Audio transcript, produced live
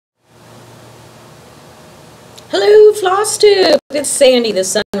Hello, FlossTube. It's Sandy, the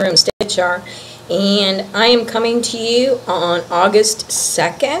Sunroom Stitcher, and I am coming to you on August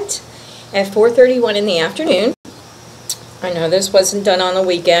 2nd at 4:31 in the afternoon. I know this wasn't done on the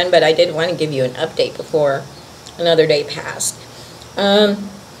weekend, but I did want to give you an update before another day passed.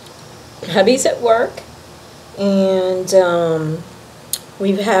 Hubby's at work, and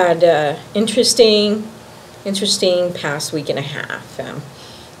we've had interesting past week and a half. I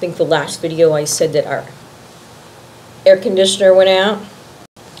think the last video I said that our air conditioner went out,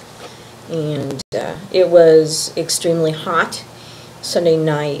 and it was extremely hot. Sunday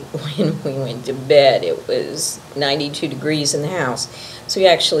night when we went to bed, it was 92 degrees in the house, so we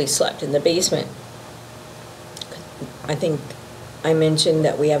actually slept in the basement. I think I mentioned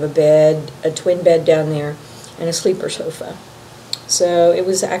that we have a bed, a twin bed down there, and a sleeper sofa. So it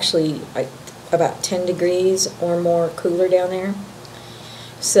was actually about 10 degrees or more cooler down there.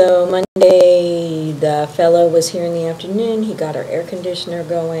 So Monday, the fellow was here in the afternoon. He got our air conditioner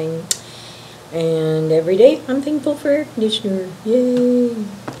going. And every day, I'm thankful for air conditioner. Yay!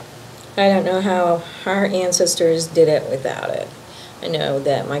 I don't know how our ancestors did it without it. I know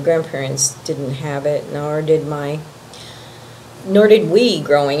that my grandparents didn't have it, nor did we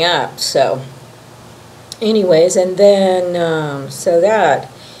growing up. So anyways, and then, so that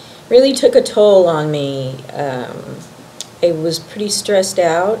really took a toll on me. I was pretty stressed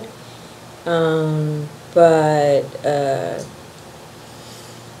out, but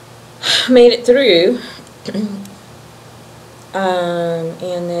made it through. And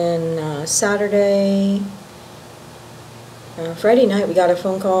then Friday night, we got a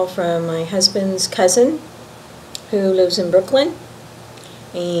phone call from my husband's cousin who lives in Brooklyn,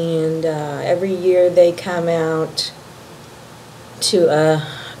 and every year they come out to a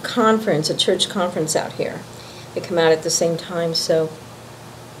conference, a church conference out here. They come out at the same time, so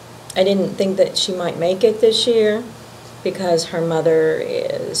I didn't think that she might make it this year because her mother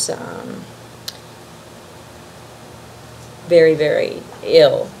is very, very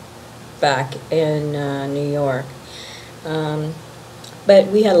ill back in New York. But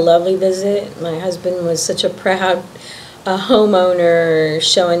we had a lovely visit. My husband was such a proud homeowner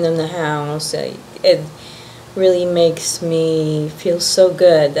showing them the house. It really makes me feel so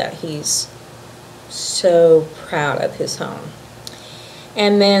good that he's so proud of his home.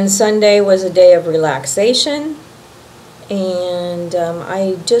 And then Sunday was a day of relaxation, and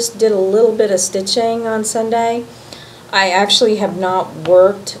I just did a little bit of stitching on Sunday. I actually have not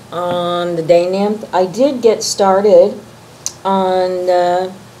worked on the day nymph. I did get started on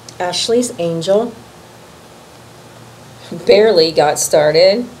Ashley's Angel. Barely got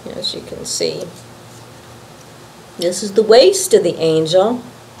started, as you can see. This is the waist of the angel.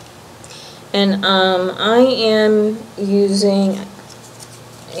 And I am using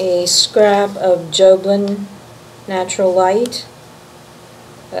a scrap of Joblin Natural Light,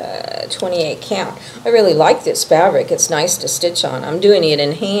 28 count. I really like this fabric. It's nice to stitch on. I'm doing it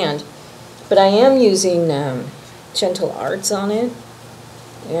in hand, but I am using Gentle Arts on it,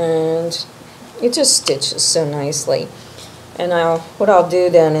 and it just stitches so nicely. And what I'll do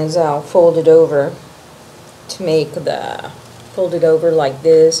then is I'll fold it over to make fold it over like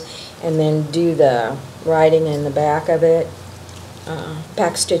this, and then do the writing in the back of it,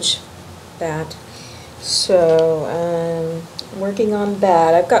 back stitch that. So I'm working on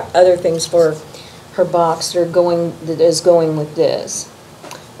that. I've got other things for her box that is going with this,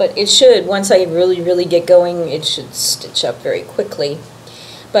 but it should, once I really get going, it should stitch up very quickly.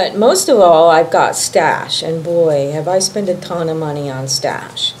 But most of all, I've got stash, and boy, have I spent a ton of money on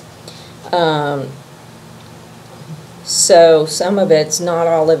stash. So some of it's, not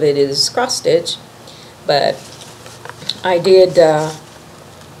all of it is cross stitch, but I did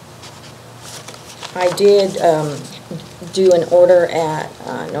do an order at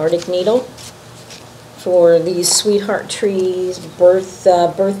Nordic Needle for these Sweetheart Trees birth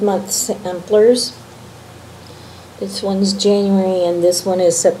month samplers. This one's January and this one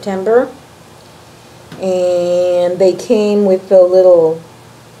is September, and they came with the little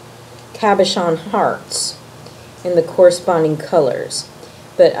cabochon hearts in the corresponding colors.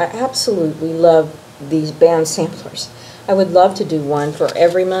 But I absolutely love these band samplers. I would love to do one for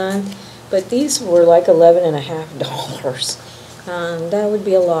every month, but these were like $11.50. That would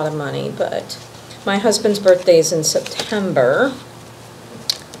be a lot of money, but my husband's birthday is in September.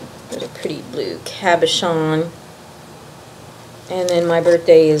 There's a pretty blue cabochon. And then my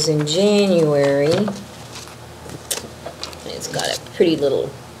birthday is in January. It's got a pretty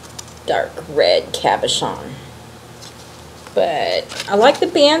little dark red cabochon. But I like the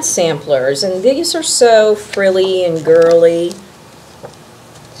band samplers, and these are so frilly and girly.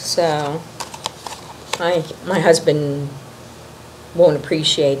 So My husband won't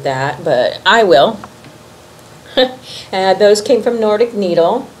appreciate that, but I will. Those came from Nordic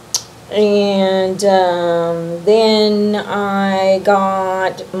Needle. And then I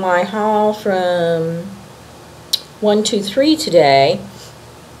got my haul from 123 today.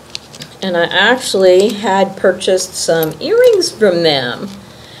 And I actually had purchased some earrings from them.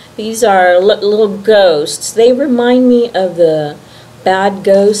 These are little ghosts. They remind me of the bad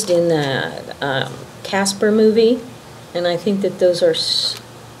ghost in that Casper movie. And I think that those are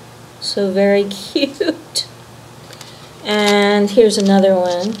so very cute. And here's another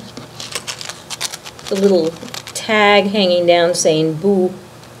one. The little tag hanging down saying boo.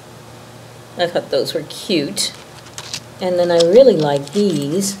 I thought those were cute. And then I really like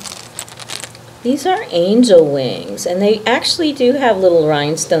these. These are angel wings, and they actually do have little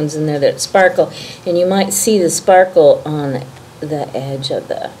rhinestones in there that sparkle, and you might see the sparkle on the edge of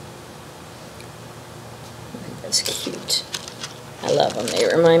the... That's cute. I love them. They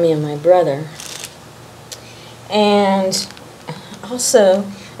remind me of my brother. And also,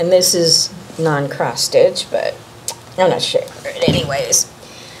 and this is non-cross stitch, but I'm not sure. Anyways,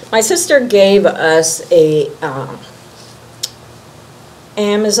 my sister gave us a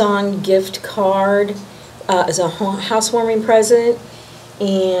Amazon gift card as a housewarming present,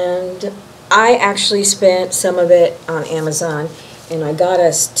 and I actually spent some of it on Amazon, and I got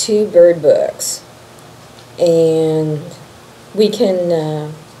us 2 bird books, and we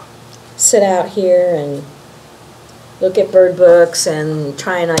can sit out here and look at bird books and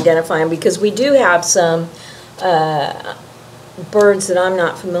try and identify them, because we do have some birds that I'm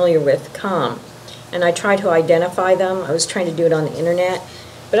not familiar with come. And I try to identify them. I was trying to do it on the internet,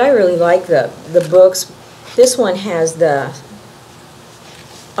 but I really like the books. This one has the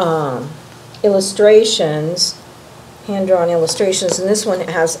illustrations, hand-drawn illustrations, and this one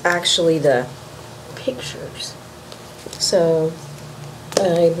has actually the pictures. So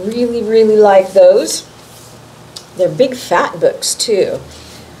I really, really like those. They're big fat books too.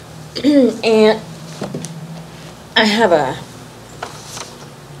 And I have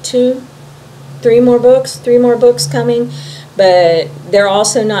three more books coming, but they're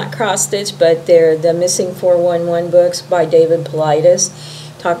also not cross-stitch, but they're the Missing 411 books by David Politis,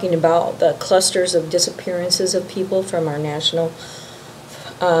 talking about the clusters of disappearances of people from our national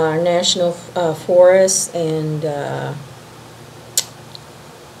forests, and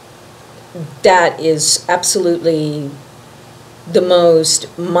that is absolutely the most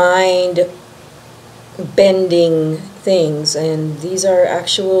mind-bending things, and these are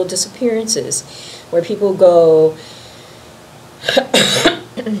actual disappearances where people go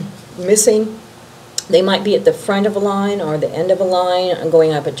missing. They might be at the front of a line or the end of a line and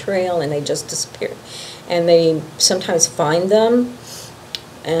going up a trail, and they just disappear. And they sometimes find them,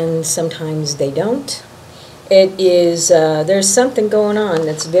 and sometimes they don't. It is, there's something going on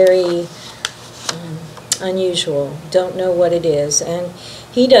that's very unusual. Don't know what it is, and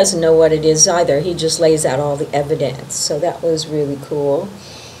he doesn't know what it is either. He just lays out all the evidence. So that was really cool.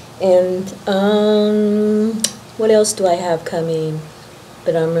 And what else do I have coming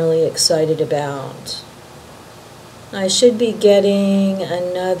that I'm really excited about? I should be getting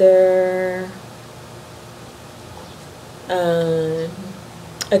another a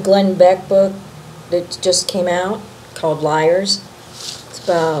Glenn Beck book that just came out called Liars. It's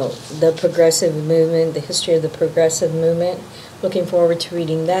about the progressive movement, the history of the progressive movement. Looking forward to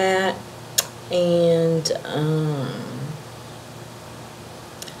reading that. And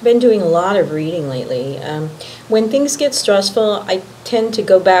I've been doing a lot of reading lately. When things get stressful, I tend to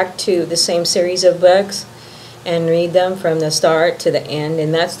go back to the same series of books and read them from the start to the end,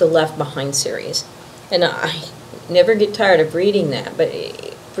 and that's the Left Behind series. And I never get tired of reading that, but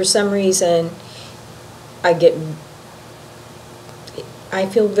for some reason I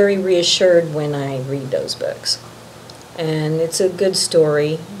feel very reassured when I read those books. And it's a good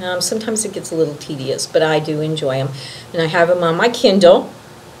story. Sometimes it gets a little tedious, but I do enjoy them. And I have them on my Kindle,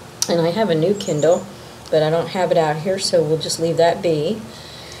 and I have a new Kindle, but I don't have it out here, so we'll just leave that be.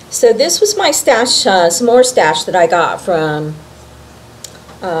 So this was my stash, some more stash that I got from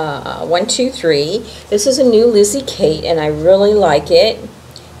 123. This is a new Lizzie Kate, and I really like it.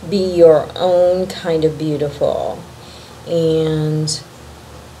 Be Your Own Kind of Beautiful. And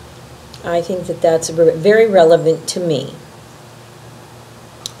I think that that's very relevant to me.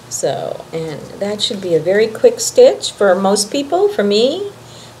 So, and that should be a very quick stitch for most people. For me,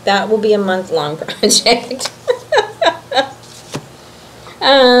 that will be a month-long project.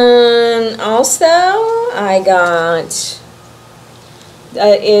 Also, I got,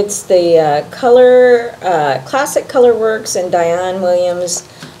 it's the Classic Color Works and Diane Williams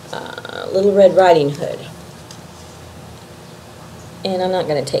Little Red Riding Hood. And I'm not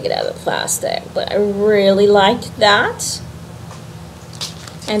going to take it out of the plastic, but I really liked that.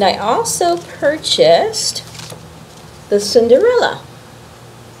 And I also purchased the Cinderella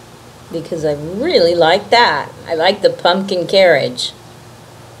because I really like that. I like the pumpkin carriage.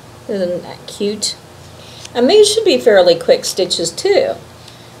 Isn't that cute? I mean, it should be fairly quick stitches too.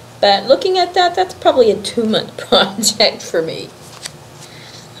 But looking at that, that's probably a 2-month project for me.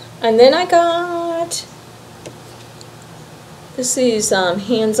 And then I got, this is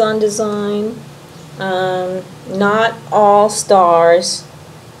hands-on design. Not all stars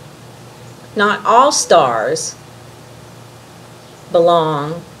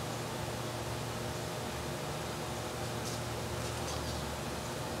belong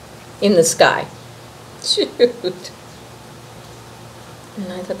in the sky. Shoot.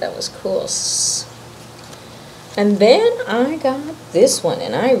 And I thought that was cool. And then I got this one,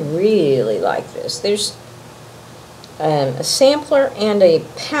 and I really like this. There's a sampler and a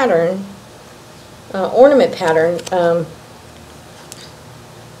pattern, ornament pattern, and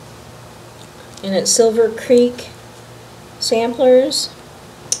it's Silver Creek samplers.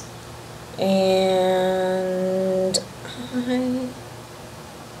 And I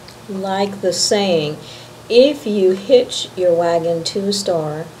like the saying, if you hitch your wagon to a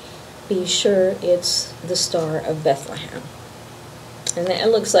star, be sure it's the Star of Bethlehem. And it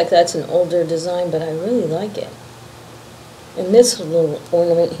looks like that's an older design, but I really like it. And this little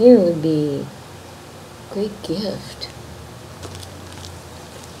ornament here would be a great gift.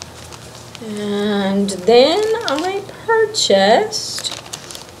 And then I purchased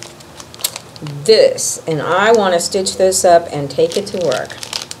this, and I want to stitch this up and take it to work.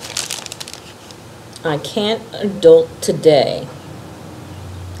 I Can't Adult Today.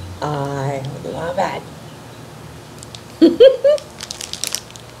 I love it.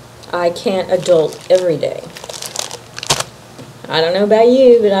 I can't adult every day. I don't know about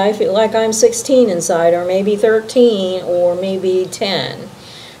you, but I feel like I'm 16 inside, or maybe 13, or maybe 10.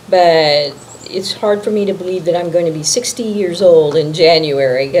 But it's hard for me to believe that I'm going to be 60 years old in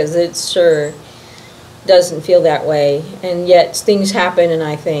January, because it sure doesn't feel that way. And yet things happen, and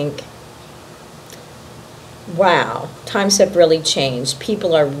I think, wow, times have really changed.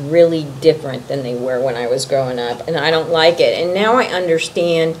 People are really different than they were when I was growing up, and I don't like it. And now I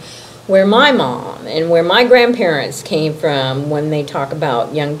understand where my mom and where my grandparents came from when they talk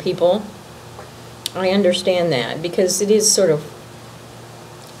about young people. I understand that, because it is sort of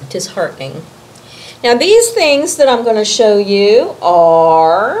disheartening. Now, these things that I'm going to show you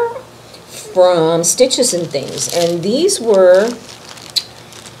are from Stitches and Things, and these were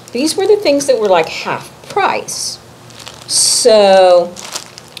the things that were like half price. So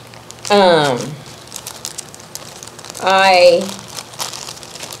I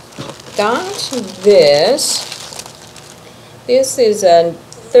got this. This is a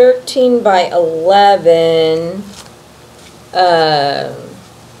 13 by 11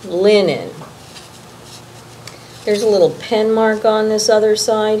 linen. There's a little pen mark on this other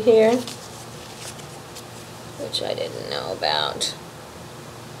side here, which I didn't know about.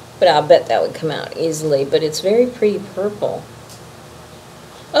 But I'll bet that would come out easily. But it's very pretty purple.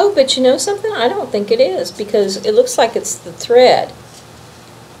 Oh, but you know something? I don't think it is, because it looks like it's the thread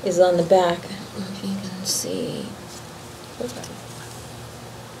is on the back. I don't know if you can see.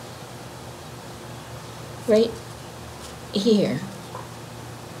 Right here.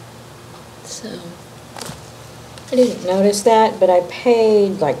 So, I didn't notice that, but I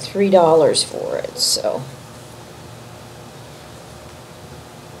paid like $3 for it, so.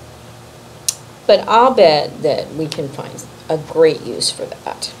 But I'll bet that we can find a great use for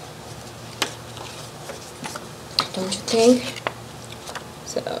that. Don't you think?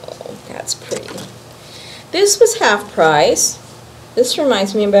 So, that's pretty. This was half price. This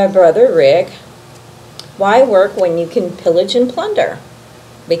reminds me of my brother, Rick. Why work when you can pillage and plunder?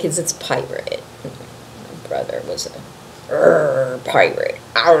 Because it's pirate. My brother was a pirate.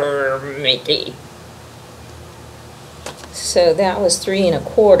 Mickey. So that was $3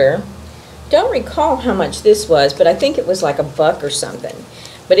 1/4. Don't recall how much this was, but I think it was like $1 or something.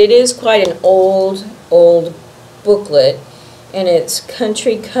 But it is quite an old booklet, and it's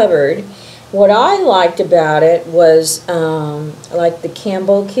country covered. What I liked about it was like the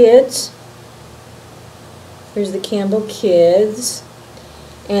Campbell Kids. Here's the Campbell Kids.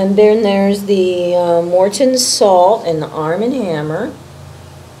 And then there's the Morton Salt and the Arm & Hammer.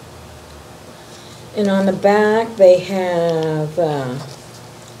 And on the back they have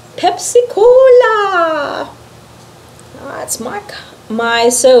Pepsi Cola. That's my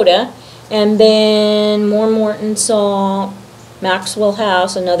soda. And then more Morton Salt. Maxwell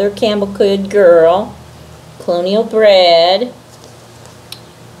House, another Campbell Kid girl, Colonial Bread,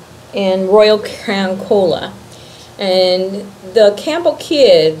 and Royal Crown Cola. And the Campbell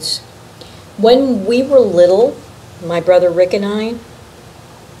Kids, when we were little, my brother Rick and I,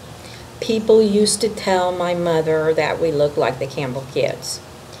 people used to tell my mother that we looked like the Campbell Kids.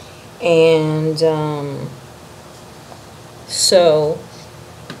 And so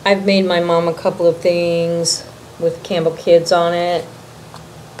I've made my mom a couple of things with Campbell Kids on it.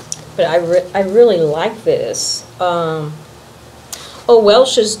 But I really like this. Oh,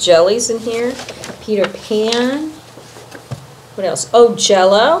 Welch's Jellies in here. Peter Pan. What else? Oh,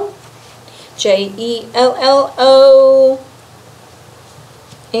 Jello. Jello.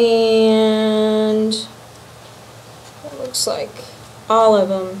 And it looks like all of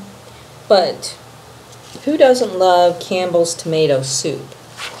them. But who doesn't love Campbell's tomato soup?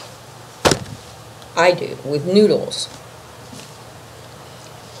 I do, with noodles.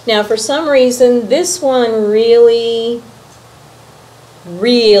 Now, for some reason, this one really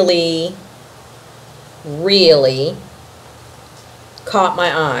caught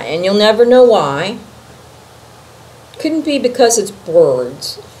my eye, and you'll never know why. Couldn't be because it's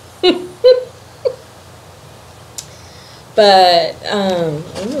birds. But I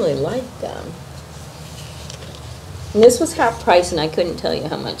really like them. And this was half price, and I couldn't tell you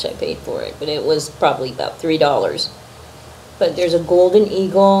how much I paid for it, but it was probably about $3. But there's a golden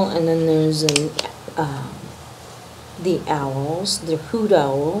eagle, and then there's an, the owls, the hoot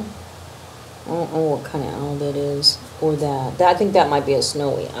owl. I don't know what kind of owl that is, or that. I think that might be a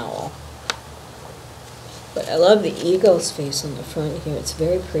snowy owl. But I love the eagle's face on the front here. It's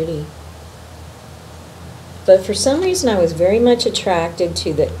very pretty. But for some reason, I was very much attracted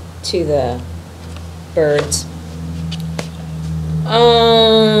to the birds.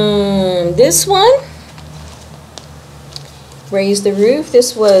 This one, Raise the Roof.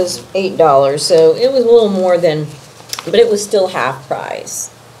 This was $8, so it was a little more than, but it was still half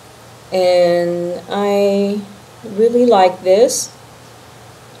price. And I really like this.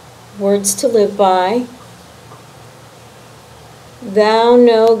 Words to Live By. Thou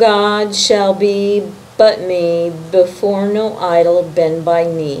no God shall be but me, before no idol bend by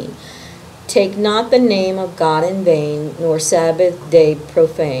knee. Take not the name of God in vain, nor Sabbath day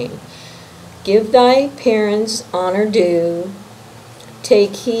profane. Give thy parents honor due.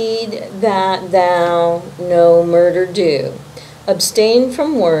 Take heed that thou no murder do. Abstain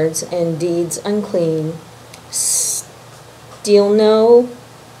from words and deeds unclean. Steal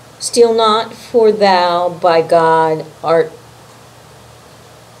not, for thou by God art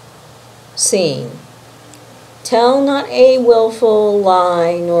seen. Tell not a willful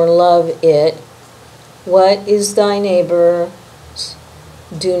lie, nor love it. What is thy neighbor's,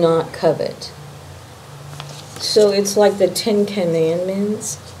 do not covet. So it's like the 10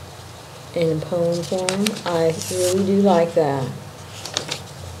 Commandments in poem form. I really do like that.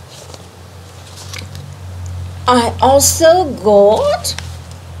 I also got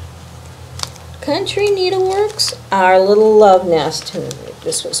Country Needleworks, Our Little Love Nest.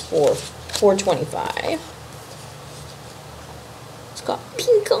 This was for $4.25. It's got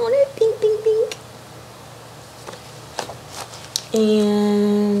pink on it, pink, pink, pink.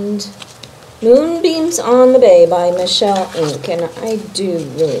 And Moonbeams on the Bay by Michelle Inc. And I do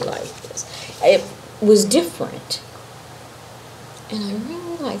really like this. It was different. And I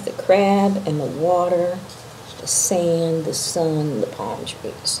really like the crab and the water, the sand, the sun, the palm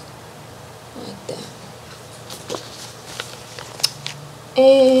trees. I like that.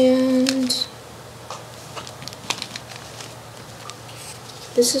 And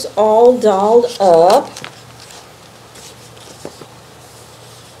this is all dolled up.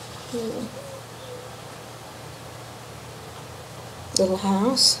 Little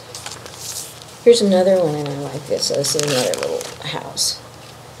house. Here's another one, and I like this. So this is another little house.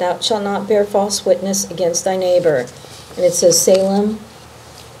 Thou shalt not bear false witness against thy neighbor. And it says Salem,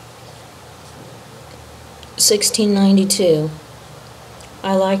 1692.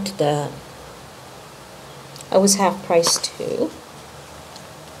 I liked that. I was half price too.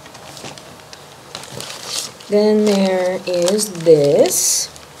 Then there is this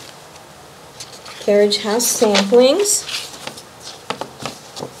Carriage House Samplings,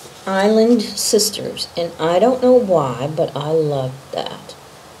 Island Sisters, and I don't know why, but I loved that.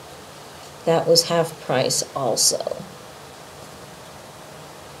 That was half price also.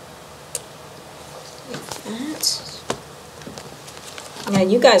 Now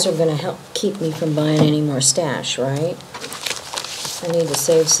you guys are going to help keep me from buying any more stash, right? I need to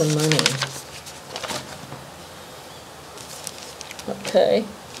save some money. Okay.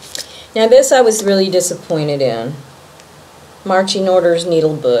 Now this I was really disappointed in. Marching Orders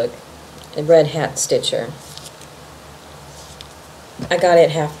needle book, a Red Hat stitcher. I got it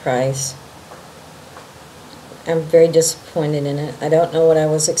half price. I'm very disappointed in it. I don't know what I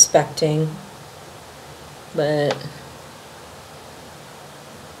was expecting, but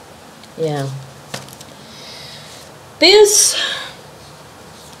yeah. This,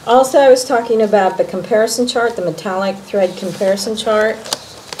 also I was talking about the comparison chart, the metallic thread comparison chart.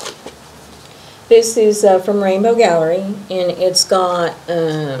 This is from Rainbow Gallery, and it's got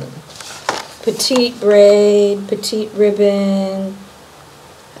petite braid, petite ribbon,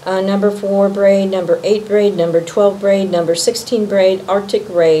 number 4 braid, number 8 braid, number 12 braid, number 16 braid, Arctic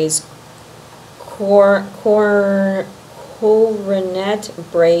Rays, coronet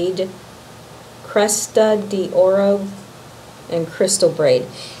braid, Cresta de Oro, and crystal braid.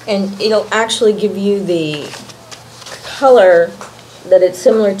 And it'll actually give you the color that it's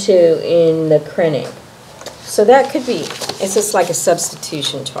similar to in the Krennic. So that could be, it's just like a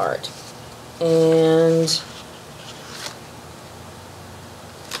substitution chart. And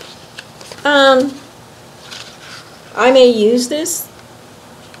I may use this,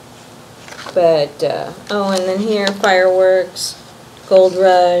 but oh, and then here, fireworks, gold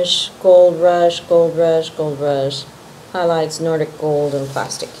rush, gold rush, gold rush, gold rush, highlights, Nordic gold, and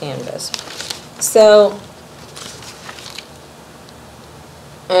plastic canvas. So,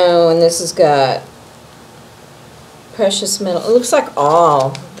 oh, and this has got precious metal. It looks like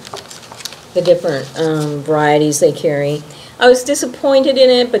all the different varieties they carry. I was disappointed in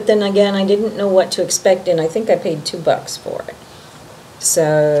it, but then again, I didn't know what to expect, and I think I paid $2 for it.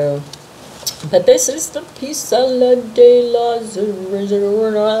 So, but this is the piece de la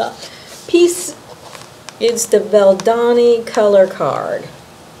piece. It's the Valdani color card,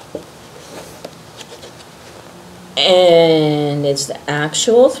 and it's the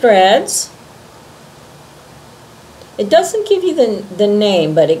actual threads. It doesn't give you the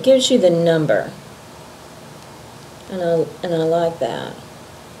name, but it gives you the number. And I like that.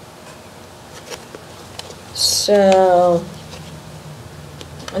 So,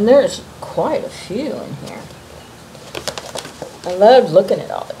 and there's quite a few in here. I loved looking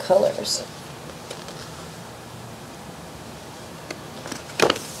at all the colors.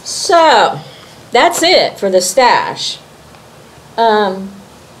 So, that's it for the stash. I'm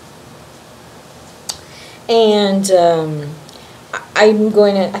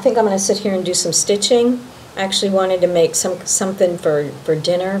I think I'm going to sit here and do some stitching. I actually wanted to make something for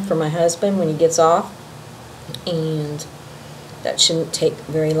dinner for my husband when he gets off, and that shouldn't take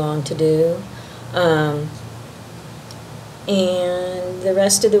very long to do. And the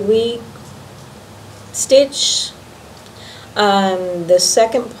rest of the week, stitch. The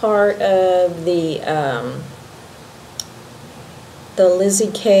second part of the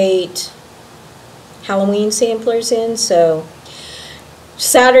Lizzie Kate Halloween samplers in, so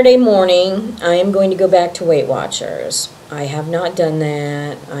Saturday morning, I am going to go back to Weight Watchers. I have not done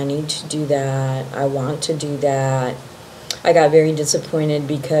that. I need to do that. I want to do that. I got very disappointed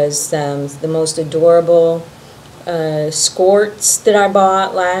because the most adorable skirts that I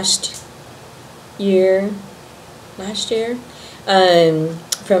bought last year,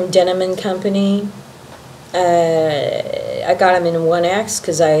 from Denim & Company, I got them in 1X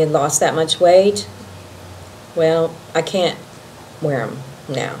because I had lost that much weight. Well, I can't wear them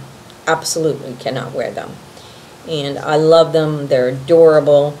now. Absolutely cannot wear them. And I love them. They're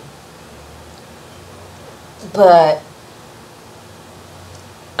adorable. But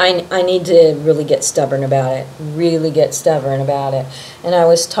I need to really get stubborn about it. Really get stubborn about it. And I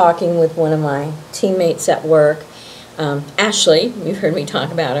was talking with one of my teammates at work, Ashley. You've heard me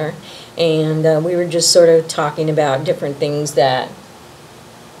talk about her. And we were just sort of talking about different things that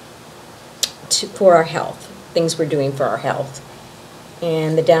for our health. Things we're doing for our health.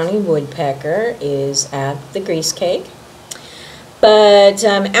 And the downy woodpecker is at the grease cake. But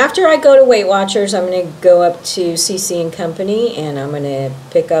after I go to Weight Watchers, I'm going to go up to CC & Company, and I'm going to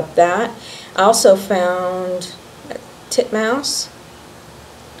pick up that. I also found a titmouse.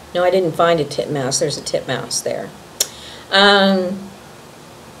 No, I didn't find a titmouse. There's a titmouse there. I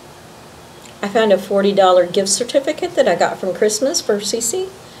found a $40 gift certificate that I got from Christmas for CC.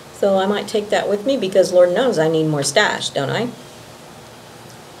 So I might take that with me because Lord knows I need more stash, don't I?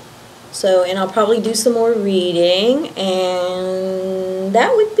 So, and I'll probably do some more reading, and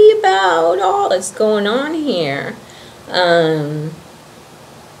that would be about all that's going on here.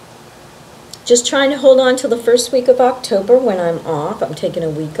 Just trying to hold on till the first week of October when I'm off. I'm taking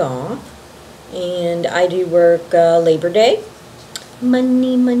a week off, and I do work Labor Day.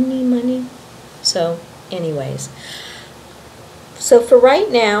 Money, money, money. So, anyways. So for right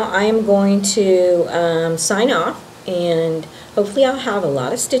now, I am going to sign off. and hopefully I'll have a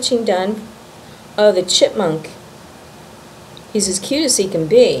lot of stitching done. Oh, the chipmunk, he's as cute as he can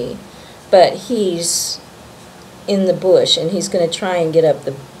be, but he's in the bush and he's going to try and get up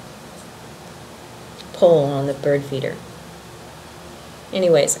the pole on the bird feeder.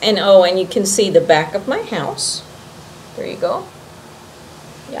 Anyways, and oh, and you can see the back of my house. There you go.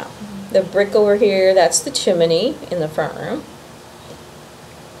 Yeah, the brick over here, that's the chimney in the front room.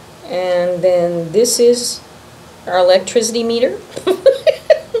 And then this is our electricity meter.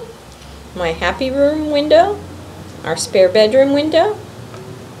 My happy room window, our spare bedroom window.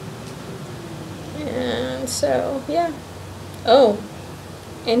 And so, yeah. Oh,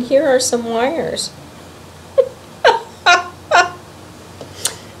 and here are some wires.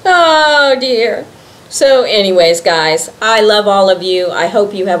 Oh dear. So anyways, guys, I love all of you. I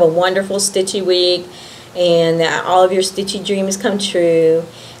hope you have a wonderful stitchy week and that all of your stitchy dreams come true.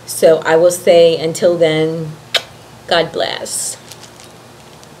 So I will say until then, God bless.